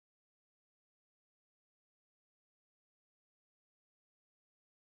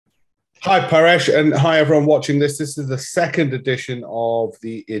Hi, Paresh, and hi, everyone watching this. This is the second edition of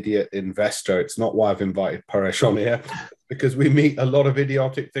The Idiot Investor. It's not why I've invited Paresh on here, because we meet a lot of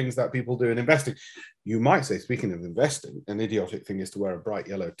idiotic things that people do in investing. You might say, speaking of investing, an idiotic thing is to wear a bright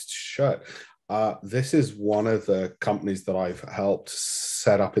yellow shirt. This is one of the companies that I've helped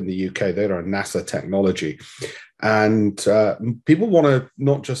set up in the UK. They're a NASA technology. And people want to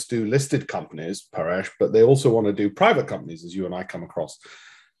not just do listed companies, Paresh, but they also want to do private companies, as you and I come across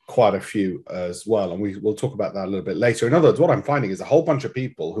quite a few as well. And we'll talk about that a little bit later. In other words, what I'm finding is a whole bunch of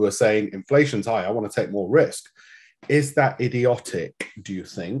people who are saying inflation's high, I want to take more risk. Is that idiotic, do you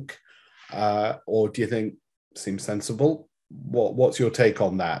think? Or do you think seems sensible? What's your take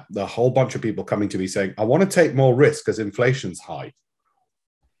on that? The whole bunch of people coming to me saying, I want to take more risk because inflation's high.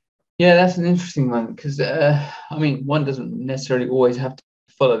 Yeah, that's an interesting one because, one doesn't necessarily always have to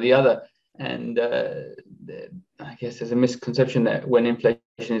follow the other. And I guess there's a misconception that when inflation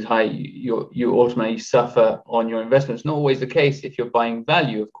is high, you automatically suffer on your investments. Not always the case if you're buying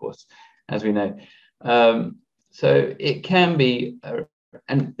value, of course, as we know. So it can be,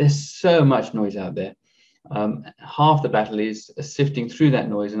 and there's so much noise out there. Half the battle is sifting through that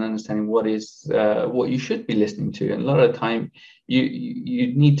noise and understanding what you should be listening to. And a lot of the time,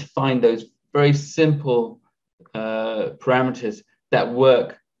 you need to find those very simple parameters that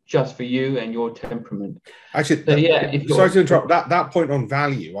work just for you and your temperament. Actually, so sorry to interrupt. That point on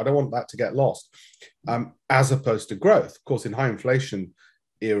value, I don't want that to get lost. As opposed to growth, of course, in high inflation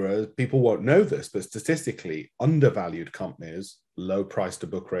era, people won't know this, but statistically, undervalued companies, low price to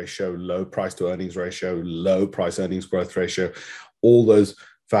book ratio, low price to earnings ratio, low price earnings growth ratio, all those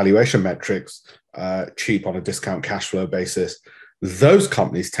valuation metrics, cheap on a discount cash flow basis, those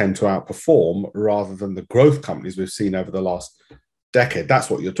companies tend to outperform rather than the growth companies we've seen over the last decade. That's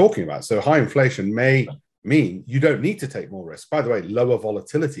what you're talking about. So high inflation may mean you don't need to take more risk. By the way, lower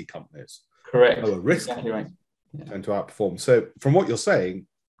volatility companies, correct, lower risk exactly companies right. tend to outperform. So from what you're saying,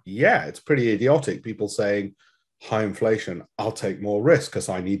 yeah, it's pretty idiotic. People saying high inflation, I'll take more risk because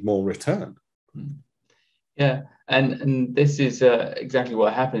I need more return. Yeah, and this is exactly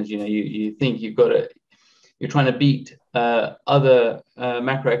what happens. You think you're trying to beat other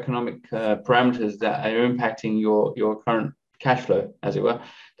macroeconomic parameters that are impacting your current cash flow, as it were.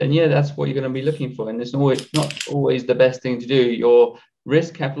 Then yeah, that's what you're going to be looking for, and it's not always the best thing to do. Your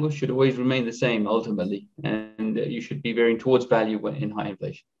risk capital should always remain the same ultimately, and you should be veering towards value in high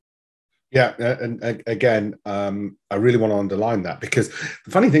inflation. Yeah, and again, I really want to underline that, because the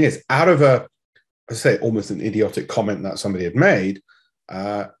funny thing is, out of I say almost an idiotic comment that somebody had made,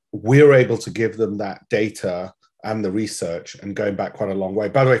 we're able to give them that data and the research, and going back quite a long way.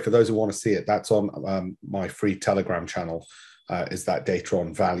 By the way, for those who want to see it, that's on my free Telegram channel. Is that data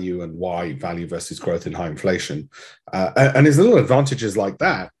on value and why value versus growth in high inflation? And there's little advantages like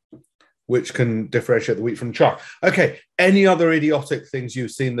that, which can differentiate the wheat from the chaff. Okay, any other idiotic things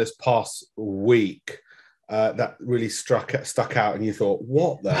you've seen this past week that really stuck out and you thought,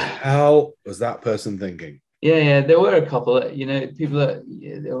 what the hell was that person thinking? Yeah, there were a couple. People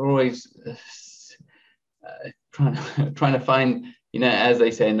they're always trying to find, as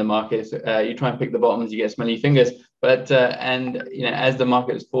they say in the markets, you try and pick the bottoms, you get smelly fingers. But as the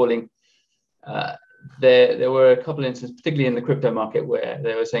market is falling, there were a couple of instances, particularly in the crypto market, where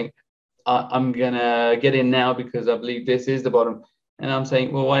they were saying, I'm gonna get in now because I believe this is the bottom. And I'm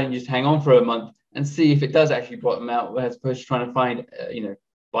saying, well, why don't you just hang on for a month and see if it does actually bottom out, as opposed to trying to find,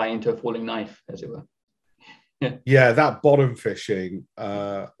 buy into a falling knife, as it were. Yeah, that bottom fishing,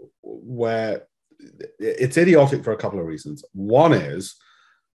 where it's idiotic for a couple of reasons. One is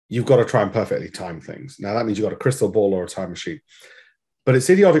you've got to try and perfectly time things. Now, that means you've got a crystal ball or a time machine. But it's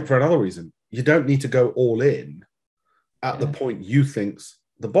idiotic for another reason. You don't need to go all in at the point you think's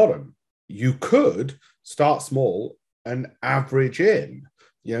the bottom. You could start small and average in,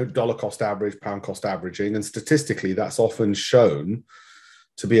 dollar cost average, pound cost averaging. And statistically, that's often shown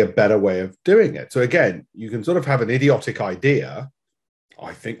to be a better way of doing it. So again, you can sort of have an idiotic idea.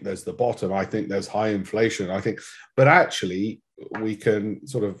 I think there's the bottom. I think there's high inflation. But actually we can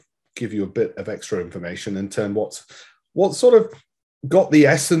sort of give you a bit of extra information and turn what's sort of got the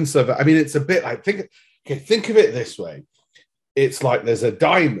essence of it. I mean, it's a bit, think of it this way. It's like there's a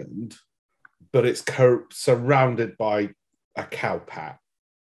diamond, but it's surrounded by a cow pat,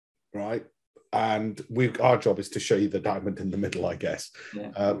 right? And our job is to show you the diamond in the middle, I guess,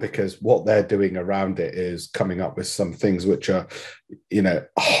 because what they're doing around it is coming up with some things which are,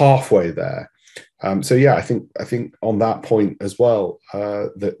 halfway there. So yeah, I think on that point as well,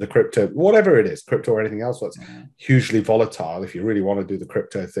 the crypto, whatever it is, crypto or anything else that's hugely volatile. If you really want to do the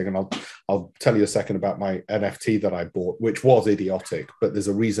crypto thing, and I'll tell you a second about my NFT that I bought, which was idiotic, but there's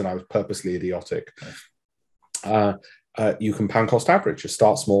a reason I was purposely idiotic. You can pound cost average. Just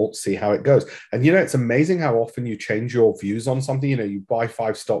start small, see how it goes. And it's amazing how often you change your views on something. You buy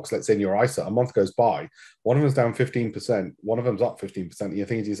 5 stocks, let's say in your ISA, a month goes by, one of them's down 15%, one of them's up 15%. And you're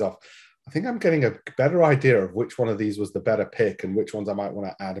thinking to yourself, I think I'm getting a better idea of which one of these was the better pick and which ones I might want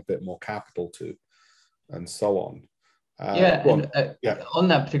to add a bit more capital to, and so on. On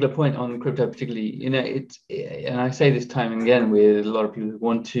that particular point on crypto, particularly, and I say this time and again with a lot of people who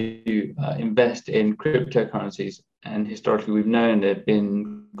want to invest in cryptocurrencies, and historically we've known there have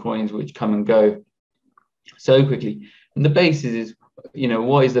been coins which come and go so quickly. And the basis is,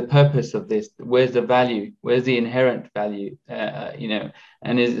 what is the purpose of this? Where's the value? Where's the inherent value?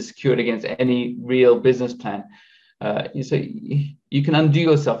 And is it secured against any real business plan? So you can undo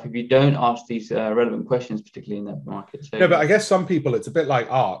yourself if you don't ask these relevant questions, particularly in that market. So, no, but I guess some people, it's a bit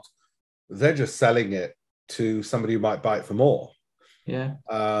like art. They're just selling it to somebody who might buy it for more. Yeah.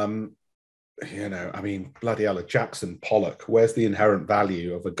 Bloody hell, Jackson Pollock. Where's the inherent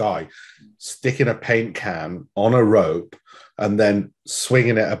value of a guy sticking a paint can on a rope and then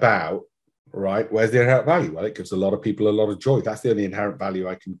swinging it about? Right? Where's the inherent value? Well, it gives a lot of people a lot of joy. That's the only inherent value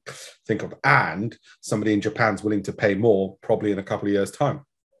I can think of. And somebody in Japan's willing to pay more, probably in a couple of years' time.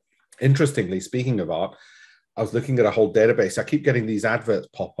 Interestingly, speaking of art, I was looking at a whole database. I keep getting these adverts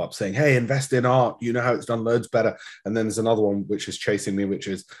pop up saying, hey, invest in art. You know how it's done loads better. And then there's another one which is chasing me, which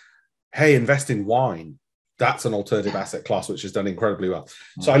is, hey, invest in wine. That's an alternative asset class, which has done incredibly well.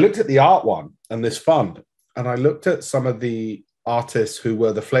 So I looked at the art one and this fund, and I looked at some of the artists who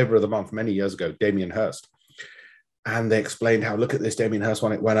were the flavor of the month many years ago, Damien Hirst. And they explained how, look at this Damien Hirst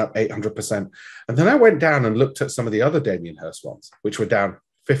one, it went up 800%. And then I went down and looked at some of the other Damien Hirst ones, which were down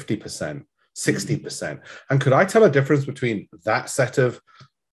 50%, 60%. And could I tell a difference between that set of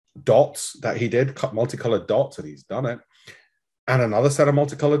dots that he did, multicolored dots, and he's done it, and another set of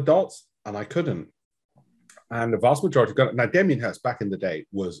multicolored dots? And I couldn't. And the vast majority got it. Now, Damien Hirst back in the day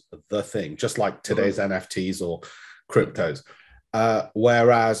was the thing, just like today's NFTs or cryptos.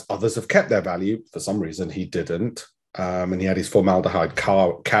 Whereas others have kept their value. For some reason, he didn't. And he had his formaldehyde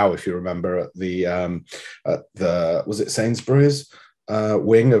cow, if you remember, at the was it Sainsbury's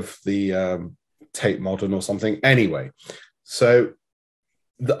wing of the Tate Modern or something. Anyway, so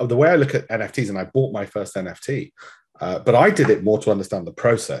the way I look at NFTs, and I bought my first NFT, but I did it more to understand the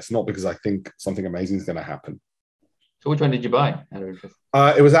process, not because I think something amazing is going to happen. So which one did you buy?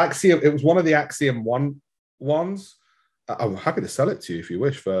 It was Axiom. It was one of the Axiom ones. I'm happy to sell it to you if you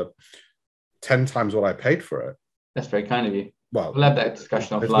wish for 10 times what I paid for it. That's very kind of you. Well, we'll have that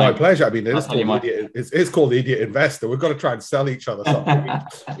discussion offline. It's my pleasure. I mean, it's called Idiot Investor. We've got to try and sell each other something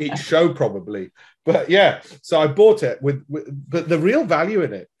each show, probably. But yeah, so I bought it but the real value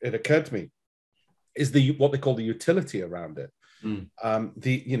in it occurred to me, is what they call the utility around it.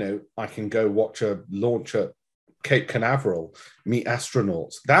 I can go watch a launch at Cape Canaveral, meet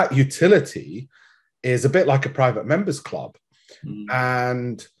astronauts. That utility is a bit like a private members club.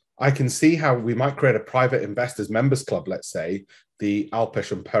 And I can see how we might create a private investors members club, let's say, the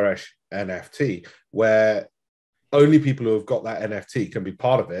Alpesh and Patel NFT, where only people who have got that NFT can be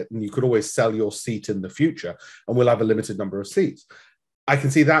part of it. And you could always sell your seat in the future, and we'll have a limited number of seats. I can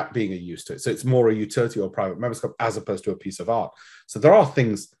see that being a use to it. So it's more a utility or private members club as opposed to a piece of art. So there are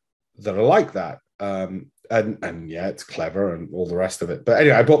things that are like that. And yeah, it's clever and all the rest of it. But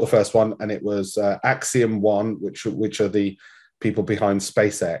anyway, I bought the first one, and it was Axiom One, which are the people behind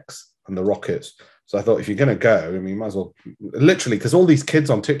SpaceX and the rockets. So I thought, if you're going to go, I mean, might as well, literally, because all these kids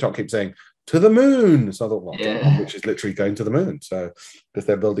on TikTok keep saying, to the moon. So I thought, well, which is literally going to the moon. So because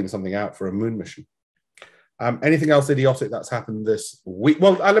they're building something out for a moon mission. Anything else idiotic that's happened this week?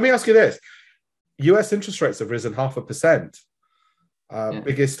 Well, let me ask you this. US interest rates have risen 0.5%.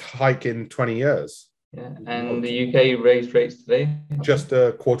 Biggest hike in 20 years. Yeah, and the UK raised rates today. Just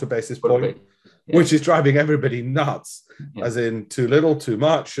a quarter basis point, which is driving everybody nuts. As in, too little, too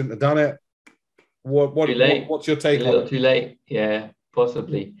much, shouldn't have done it. What's your take on it? A little too late. Yeah,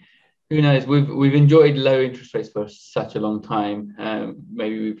 possibly. Who knows? We've enjoyed low interest rates for such a long time.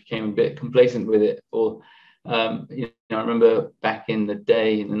 Maybe we became a bit complacent with it, or I remember back in the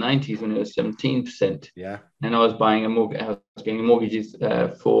day in the 90s when it was 17%. Yeah. And I was buying I was getting mortgages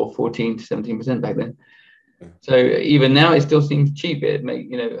for 14 to 17% back then. Yeah. So even now it still seems cheap.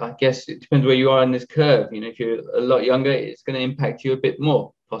 I guess it depends where you are in this curve. If you're a lot younger, it's going to impact you a bit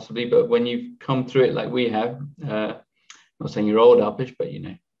more, possibly. But when you've come through it like we have, not saying you're old, Alpesh, but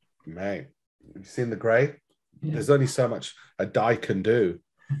Mate, You've seen the grey? Yeah. There's only so much a die can do.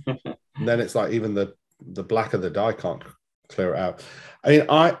 And then it's like even the black of the die can't clear it out. I mean,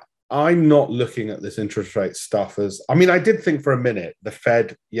 I'm not looking at this interest rate stuff as, I mean, I did think for a minute the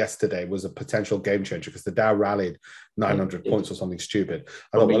Fed yesterday was a potential game changer because the Dow rallied 900 points or something stupid.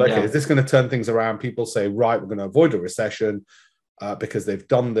 I thought, well, okay, is this going to turn things around? People say, right, we're going to avoid a recession because they've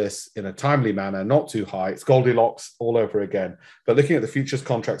done this in a timely manner, not too high. It's Goldilocks all over again. But looking at the futures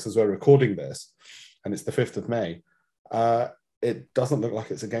contracts as we're recording this, and it's the 5th of May, it doesn't look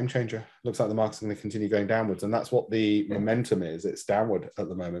like it's a game changer. It looks like the market's going to continue going downwards. And that's what the momentum is. It's downward at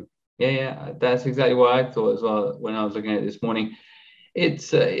the moment. Yeah, that's exactly what I thought as well when I was looking at it this morning.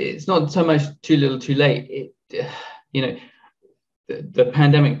 It's not so much too little, too late. The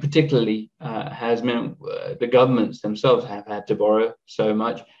pandemic particularly has meant the governments themselves have had to borrow so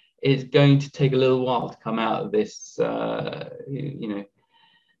much. It's going to take a little while to come out of this,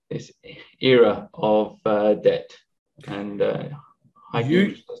 this era of debt, and hiking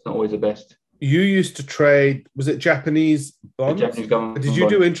interest is not always the best. You used to trade, was it Japanese bonds? Japanese government. Did you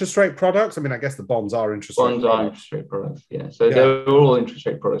do interest rate products? I mean, I guess the bonds are interest rate products. Bonds are interest rate products, yeah. So they're all interest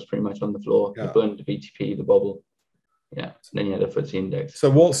rate products pretty much on the floor. Yeah. The bund, the BTP, the bubble. Yeah. And then you had the FTSE index. So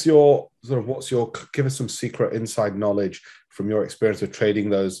give us some secret inside knowledge from your experience of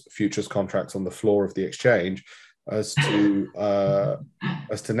trading those futures contracts on the floor of the exchange as to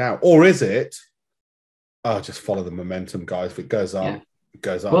now. Or is it, just follow the momentum, guys. If it goes up, it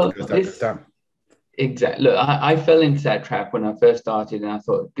goes up. Well, it goes down. Exactly. Look, I fell into that trap when I first started, and I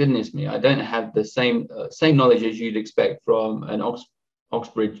thought, goodness me, I don't have the same knowledge as you'd expect from an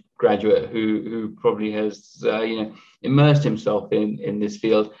Oxbridge graduate who probably has immersed himself in this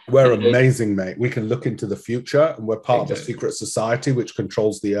field. We're amazing, mate. We can look into the future, and we're part of a secret society which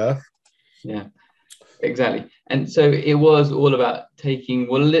controls the earth. Yeah, exactly. And so it was all about taking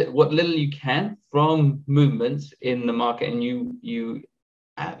what little you can from movements in the market, and you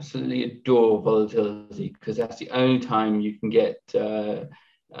absolutely adore volatility because that's the only time you can get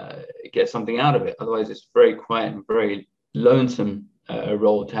something out of it. Otherwise, it's very quiet and very lonesome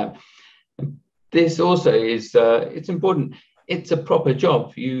role to have. This also is it's important. It's a proper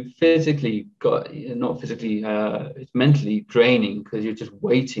job. You physically it's mentally draining because you're just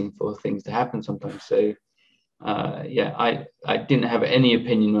waiting for things to happen sometimes. So I didn't have any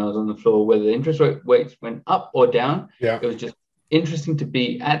opinion when I was on the floor whether the interest rates went up or down. Yeah. It was just interesting to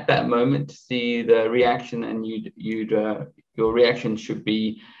be at that moment to see the reaction, and your reaction should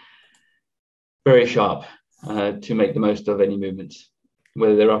be very sharp to make the most of any movements,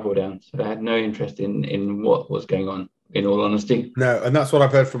 whether they're up or down. So I had no interest in what was going on, in all honesty. No, and that's what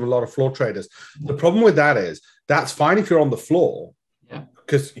I've heard from a lot of floor traders. The problem with that is that's fine if you're on the floor,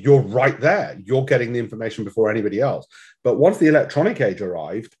 because you're right there. You're getting the information before anybody else. But once the electronic age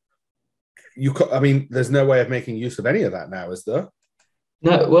arrived, there's no way of making use of any of that now, is there?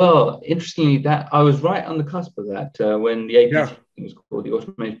 No, well, interestingly, that I was right on the cusp of that when the APT was called, the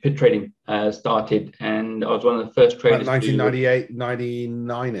automated pit trading started, and I was one of the first traders. 1998,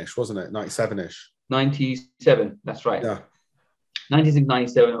 99-ish, wasn't it? 97-ish. 97, that's right. Yeah. 96,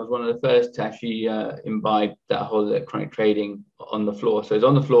 97, I was one of the first to actually imbibe that whole electronic trading on the floor. So it's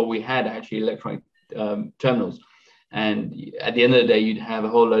on the floor, we had actually electronic terminals. And at the end of the day, you'd have a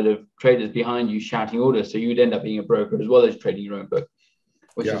whole load of traders behind you shouting orders. So you'd end up being a broker as well as trading your own book,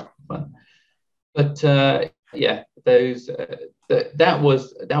 which is fun. But that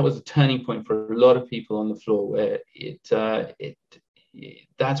was a turning point for a lot of people on the floor, where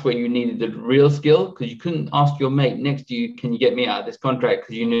that's where you needed the real skill, because you couldn't ask your mate next to you, can you get me out of this contract?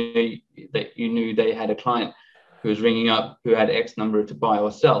 Because you knew they had a client who was ringing up who had X number to buy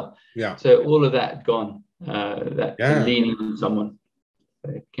or sell. Yeah. So all of that gone. Leaning on someone,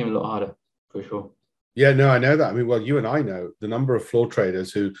 it became a lot harder for sure. Yeah, no, I know that. I mean, well, you and I know the number of floor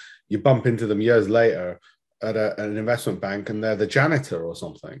traders who you bump into them years later at an investment bank, and they're the janitor or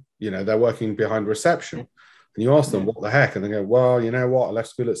something. They're working behind reception, and you ask them what the heck, and they go, "Well, you know what? I left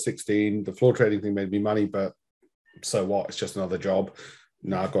school at 16. The floor trading thing made me money, but so what? It's just another job.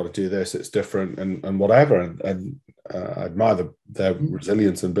 Now I've got to do this. It's different, and whatever." And I admire their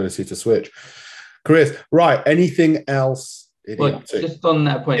resilience and ability to switch careers. Right. Anything else? Well, just on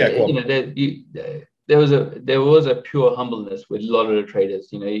that point, there was a pure humbleness with a lot of the traders.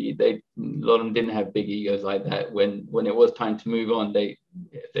 A lot of them didn't have big egos like that. When it was time to move on, they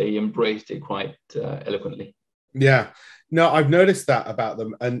embraced it quite eloquently. Yeah. No, I've noticed that about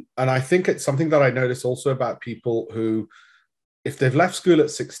them, and I think it's something that I notice also about people who, if they've left school at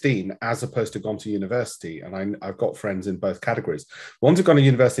 16 as opposed to gone to university, and I've got friends in both categories, ones who've gone to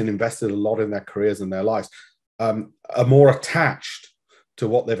university and invested a lot in their careers and their lives, are more attached to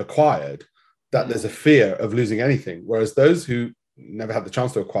what they've acquired that there's a fear of losing anything. Whereas those who never had the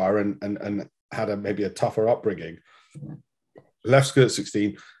chance to acquire and had maybe a tougher upbringing, left school at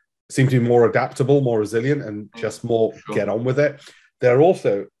 16, seem to be more adaptable, more resilient, and just more get on with it. They're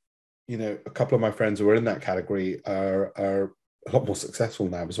also, a couple of my friends who are in that category are a lot more successful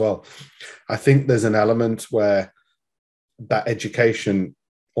now as well. I think there's an element where that education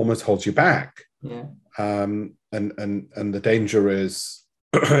almost holds you back. Yeah. And the danger is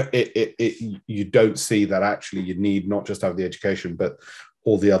you don't see that actually you need not just have the education, but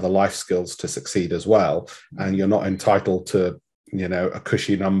all the other life skills to succeed as well. And you're not entitled to, a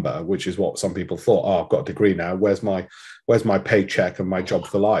cushy number, which is what some people thought. Oh, I've got a degree now. Where's my paycheck and my job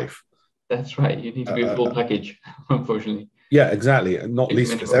for life? That's right. You need to be a full package, unfortunately. Yeah, exactly. And not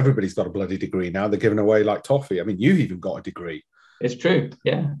least because everybody's got a bloody degree now. They're giving away like toffee. I mean, you've even got a degree. It's true.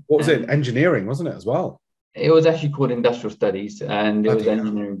 Yeah. What was it? Engineering, wasn't it, as well? It was actually called industrial studies, and it was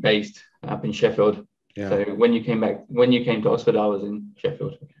engineering based up in Sheffield. Yeah. So when you came to Oxford, I was in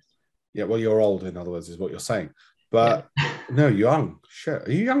Sheffield. Yeah, well, you're old, in other words, is what you're saying. But no, young. Shit.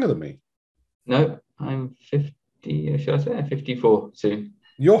 Are you younger than me? No, I'm 50, should I say 54 soon.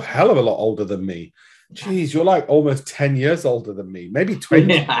 You're hell of a lot older than me. Jeez, you're like almost 10 years older than me, maybe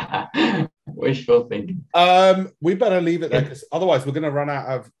 20. Yeah. Wishful thinking. We better leave it there, because otherwise we're going to run out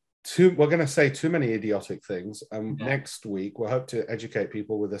of we're going to say too many idiotic things. Next week, we'll hope to educate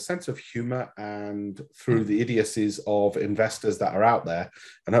people with a sense of humor and through the idiocies of investors that are out there.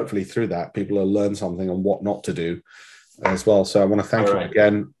 And hopefully through that, people will learn something on what not to do as well. So I want to thank you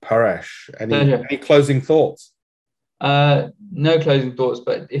again, Paresh. Any closing thoughts? No closing thoughts,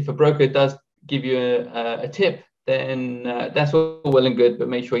 but if a broker does give you a tip, then that's all well and good, but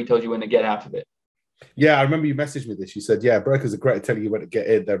make sure he tells you when to get out of it. Yeah, I remember you messaged me this. You said, brokers are great at telling you when to get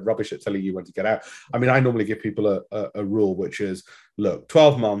in. They're rubbish at telling you when to get out. I mean, I normally give people a rule, which is, look,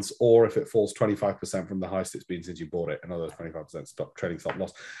 12 months, or if it falls 25% from the highest it's been since you bought it, another 25% stop trading stop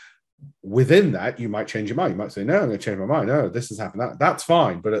loss. Within that, you might change your mind. You might say, no, I'm going to change my mind. No, this has happened. That's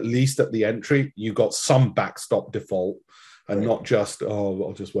fine. But at least at the entry, you got some backstop default and not just,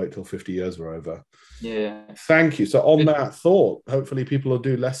 I'll just wait till 50 years are over. Yeah. Thank you. So on that thought, hopefully people will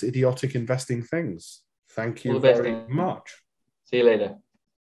do less idiotic investing things. Thank you very much. See you later.